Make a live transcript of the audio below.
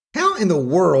in the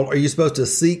world are you supposed to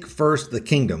seek first the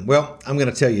kingdom? Well, I'm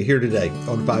going to tell you here today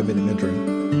on 5-Minute Mentoring.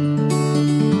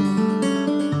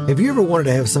 Have you ever wanted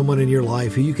to have someone in your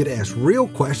life who you could ask real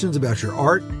questions about your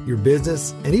art, your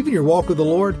business, and even your walk with the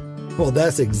Lord? Well,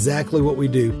 that's exactly what we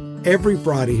do every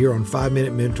Friday here on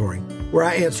 5-Minute Mentoring, where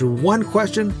I answer one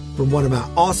question from one of my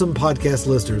awesome podcast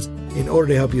listeners in order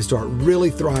to help you start really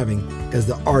thriving as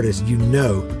the artist you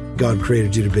know God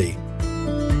created you to be.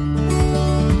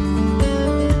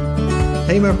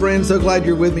 Hey, my friend, so glad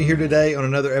you're with me here today on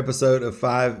another episode of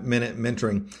 5-Minute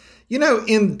Mentoring. You know,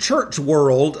 in church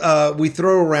world, we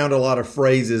throw around a lot of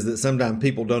phrases that sometimes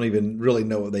people don't even really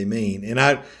know what they mean. And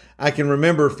I can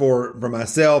remember for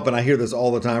myself, and I hear this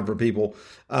all the time from people,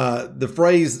 the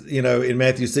phrase, you know, in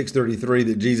Matthew 6:33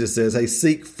 that Jesus says, hey,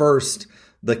 seek first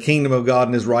the kingdom of God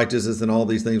and his righteousness, and all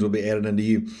these things will be added unto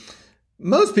you.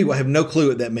 Most people have no clue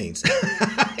what that means.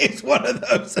 It's one of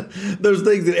those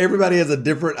things that everybody has a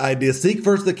different idea. Seek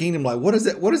first the kingdom. Like, what does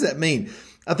that mean?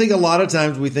 I think a lot of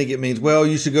times we think it means, well,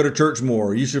 you should go to church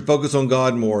more. You should focus on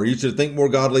God more. You should think more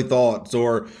godly thoughts,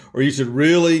 or you should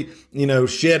really,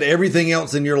 shed everything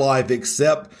else in your life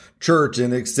except church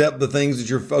and except the things that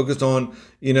you're focused on,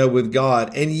 with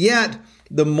God. And yet,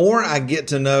 the more I get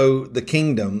to know the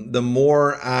kingdom, the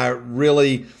more I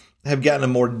really have gotten a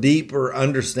more deeper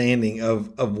understanding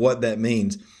of what that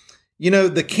means.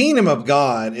 The kingdom of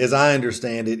God, as I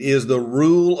understand it, is the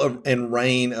rule and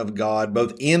reign of God,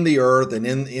 both in the earth and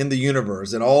in the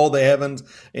universe, and all the heavens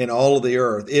and all of the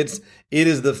earth. It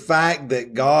is the fact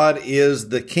that God is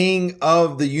the king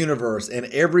of the universe, and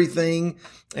everything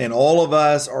and all of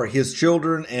us are his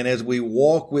children. And as we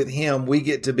walk with him, we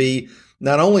get to be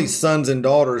not only sons and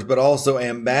daughters, but also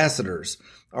ambassadors,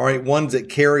 all right, ones that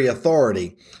carry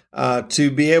authority,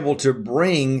 to be able to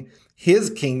bring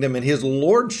his kingdom and his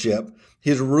lordship,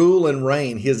 his rule and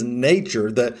reign, his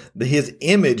nature, his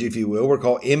image, if you will. We're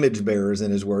called image bearers in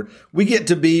his word. We get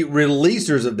to be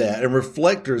releasers of that and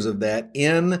reflectors of that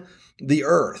in the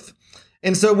earth.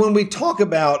 And so when we talk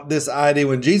about this idea,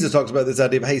 when Jesus talks about this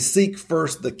idea of, hey, seek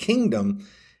first the kingdom,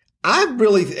 I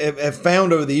really have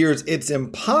found over the years, it's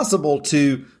impossible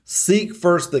to seek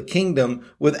first the kingdom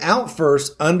without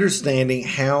first understanding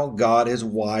how God has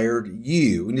wired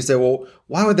you. And you say, well,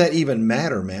 why would that even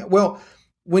matter, Matt? Well,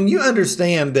 when you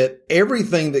understand that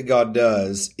everything that God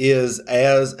does is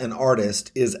as an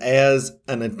artist, is as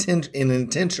an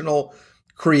intentional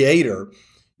creator,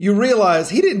 you realize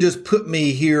he didn't just put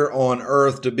me here on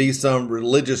earth to be some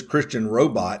religious Christian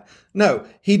robot. No,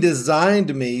 he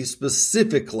designed me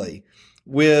specifically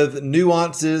with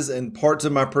nuances and parts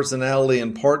of my personality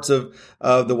and parts of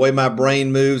the way my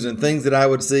brain moves and things that I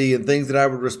would see and things that I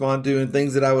would respond to and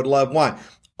things that I would love. Why?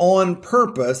 On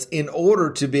purpose, in order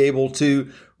to be able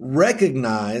to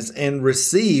recognize and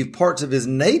receive parts of his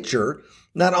nature,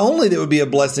 not only that would be a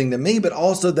blessing to me, but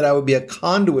also that I would be a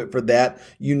conduit for that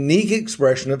unique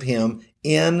expression of him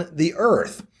in the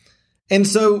earth. And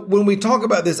so when we talk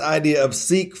about this idea of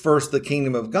seek first the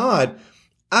kingdom of God,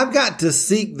 I've got to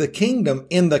seek the kingdom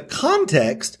in the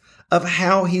context of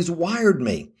how he's wired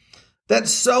me.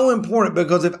 That's so important,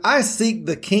 because if I seek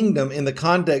the kingdom in the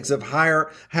context of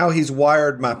how he's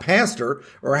wired my pastor,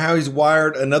 or how he's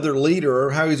wired another leader,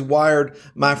 or how he's wired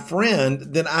my friend,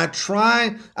 then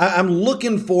I'm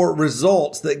looking for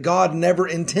results that God never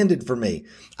intended for me.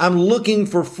 I'm looking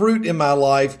for fruit in my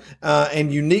life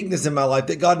and uniqueness in my life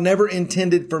that God never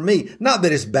intended for me. Not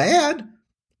that it's bad,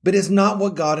 but it's not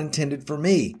what God intended for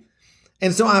me.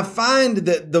 And so I find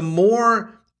that the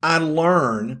more I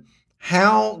learn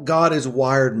how God has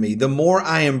wired me, the more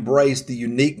I embrace the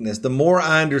uniqueness, the more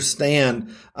I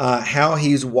understand how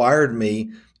he's wired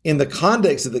me in the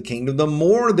context of the kingdom, the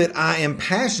more that I am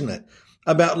passionate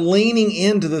about leaning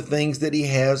into the things that he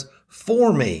has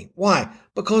for me. Why?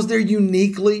 Because they're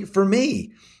uniquely for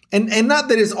me. And not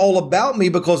that it's all about me,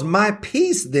 because my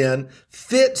piece then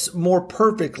fits more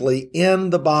perfectly in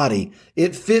the body.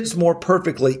 It fits more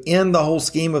perfectly in the whole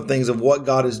scheme of things of what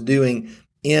God is doing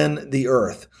in the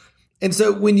earth. And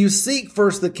so when you seek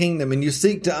first the kingdom and you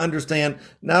seek to understand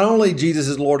not only Jesus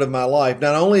is Lord of my life,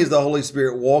 not only is the Holy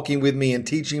Spirit walking with me and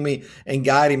teaching me and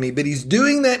guiding me, but he's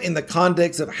doing that in the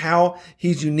context of how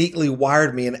he's uniquely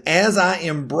wired me. And as I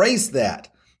embrace that,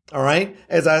 all right,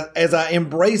 as I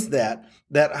embrace that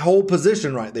whole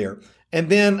position right there, and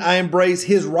then I embrace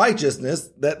his righteousness,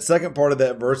 that second part of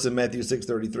that verse in Matthew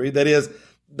 6:33, that is,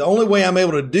 the only way I'm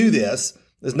able to do this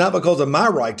is not because of my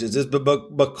righteousness,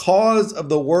 but because of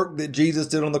the work that Jesus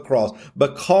did on the cross,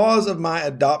 because of my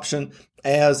adoption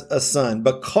as a son,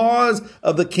 because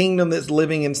of the kingdom that's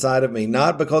living inside of me,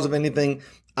 not because of anything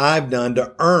I've done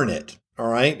to earn it, all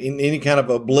right, in any kind of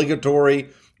obligatory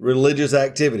religious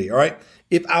activity. All right.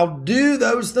 If I'll do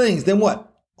those things, then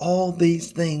what? All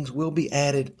these things will be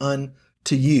added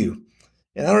unto you.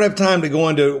 And I don't have time to go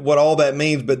into what all that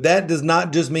means, but that does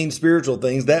not just mean spiritual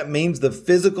things. That means the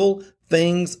physical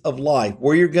things of life,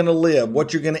 where you're going to live,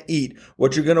 what you're going to eat,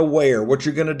 what you're going to wear, what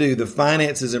you're going to do, the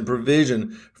finances and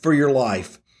provision for your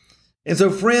life. And so,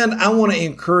 friend, I want to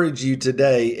encourage you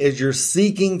today as you're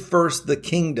seeking first the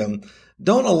kingdom,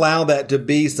 don't allow that to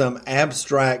be some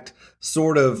abstract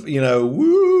sort of,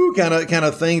 woo kind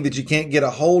of thing that you can't get a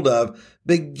hold of.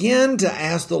 Begin to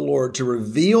ask the Lord to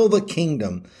reveal the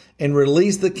kingdom and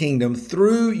release the kingdom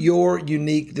through your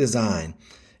unique design.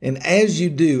 And as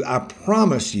you do, I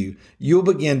promise you, you'll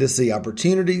begin to see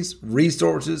opportunities,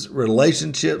 resources,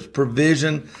 relationships,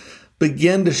 provision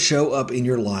begin to show up in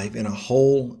your life in a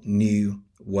whole new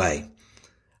way.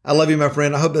 I love you, my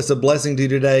friend. I hope that's a blessing to you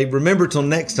today. Remember, till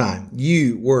next time,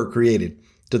 you were created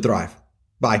to thrive.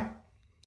 Bye.